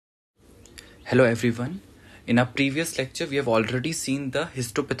Hello everyone. In our previous lecture, we have already seen the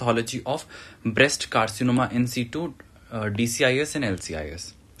histopathology of breast carcinoma in situ, DCIS and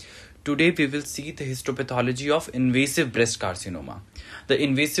LCIS. Today we will see the histopathology of invasive breast carcinoma. The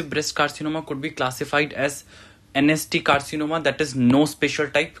invasive breast carcinoma could be classified as NST carcinoma, that is no special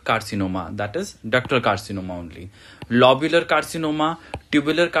type carcinoma, that is ductal carcinoma only. Lobular carcinoma,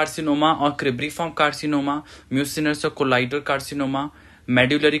 tubular carcinoma or cribriform carcinoma, mucinous or colloidal carcinoma,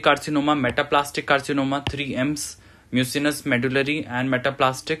 medullary carcinoma, metaplastic carcinoma, 3 M's, mucinous, medullary and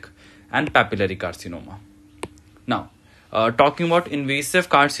metaplastic, and papillary carcinoma. Now, talking about invasive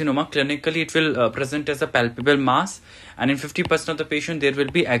carcinoma, clinically it will present as a palpable mass, and in 50% of the patient there will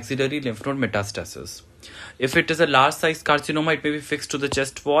be axillary lymph node metastasis. If it is a large size carcinoma, it may be fixed to the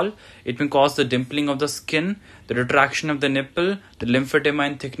chest wall. It may cause the dimpling of the skin, the retraction of the nipple, the lymphedema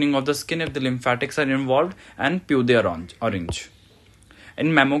and thickening of the skin if the lymphatics are involved, and pude orange.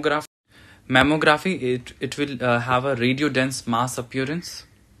 In mammography it will have a radiodense mass appearance.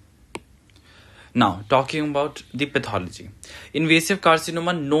 Now, talking about the pathology. Invasive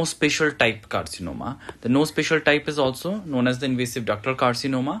carcinoma, no special type carcinoma. The no special type is also known as the invasive ductal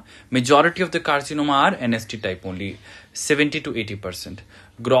carcinoma. Majority of the carcinoma are NST type only, 70 to 80%.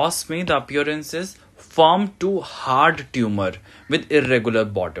 Gross may the appearance is firm to hard tumor with irregular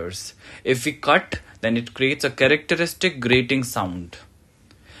borders. If we cut, then it creates a characteristic grating sound.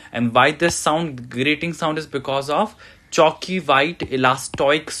 And why this grating sound is because of chalky white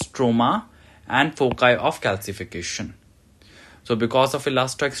elastoid stroma and foci of calcification. So because of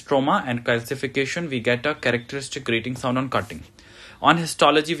elastoid stroma and calcification, we get a characteristic grating sound on cutting. On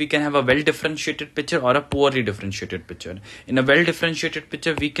histology, we can have a well-differentiated picture or a poorly differentiated picture. In a well-differentiated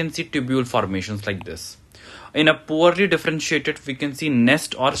picture, we can see tubule formations like this. In a poorly differentiated, we can see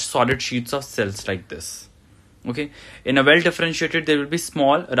nest or solid sheets of cells like this. Okay. In a well-differentiated, there will be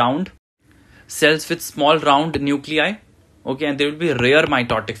small round cells with small round nuclei. Okay, and there will be rare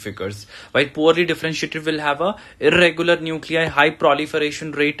mitotic figures. While poorly differentiated will have a irregular nuclei, high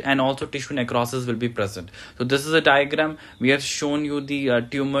proliferation rate, and also tissue necrosis will be present. So this is a diagram. We have shown you the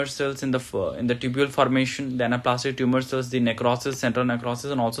tumor cells in the tubule formation, the anaplastic tumor cells, the necrosis, central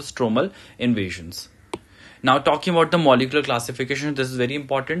necrosis, and also stromal invasions. Now, talking about the molecular classification, this is very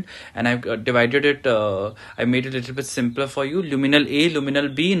important, and I've divided it, I made it a little bit simpler for you. Luminal A,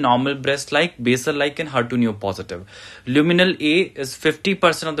 luminal B, normal breast-like, basal-like, and HER2 positive. Luminal A is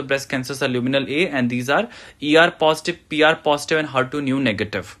 50% of the breast cancers are luminal A, and these are ER positive, PR positive, and HER2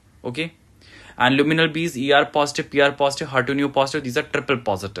 negative. Okay. And luminal B is ER positive, PR positive, HER2 positive. These are triple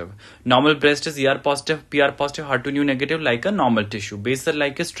positive. Normal breast is ER positive, PR positive, HER2 negative like a normal tissue. Basal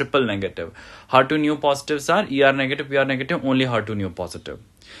like is triple negative. HER2 positives are ER negative, PR negative, only HER2 positive.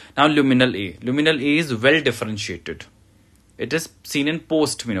 Now luminal A. Luminal A is well differentiated. It is seen in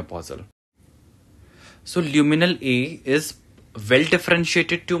post-menopausal. So luminal A is well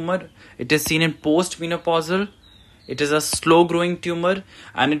differentiated tumor. It is seen in post-menopausal. It is a slow growing tumor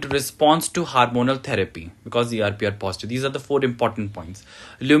and it responds to hormonal therapy because ER/PR positive. These are the 4 important points.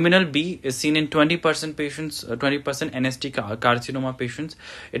 Luminal B is seen in 20% patients, 20% NST carcinoma patients.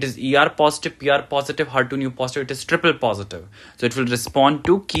 It is ER positive, PR positive, HER2 positive. It is triple positive. So it will respond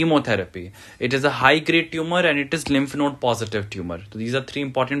to chemotherapy. It is a high grade tumor and it is lymph node positive tumor. So these are 3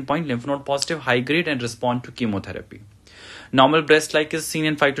 important points: lymph node positive, high grade, and respond to chemotherapy. Normal breast-like is seen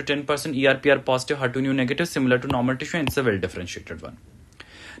in 5 to 10%, ER/PR positive, HER2 negative, similar to normal tissue, and it's a well-differentiated one.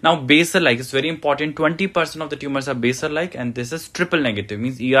 Now, basal-like is very important. 20% of the tumors are basal-like, and this is triple negative,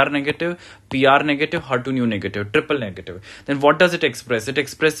 means ER negative, PR negative, HER2 negative, triple negative. Then what does it express? It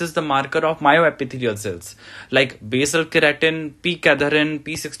expresses the marker of myoepithelial cells, like basal keratin, P-cadherin,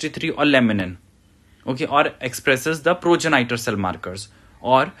 P63, or laminin. Okay, or expresses the progenitor cell markers,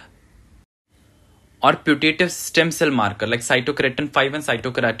 or putative stem cell marker like cytokeratin 5 and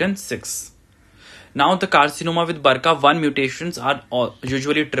cytokeratin 6. Now the carcinoma with BRCA1 mutations are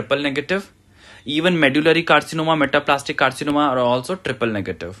usually triple negative. Even medullary carcinoma, metaplastic carcinoma are also triple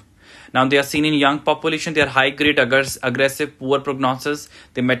negative. Now they are seen in young population. They are high grade, aggressive, poor prognosis.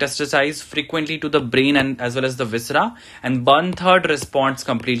 They metastasize frequently to the brain and as well as the viscera, and 1/3 responds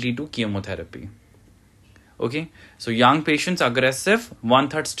completely to chemotherapy. Okay, so young patients aggressive,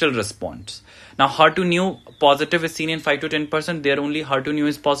 1/3 still responds. Now HER2 positive is seen in 5 to 10%. There only HER2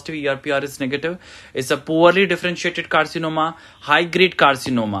 is positive, ER/PR is negative. It's a poorly differentiated carcinoma, high grade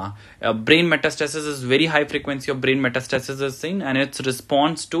carcinoma. Brain metastasis is very high frequency of brain metastasis is seen, and its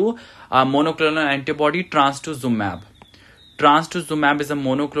response to monoclonal antibody trastuzumab. Trastuzumab is a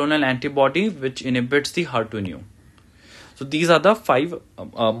monoclonal antibody which inhibits the HER2. So these are the 5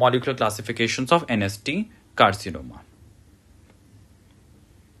 molecular classifications of NST carcinoma.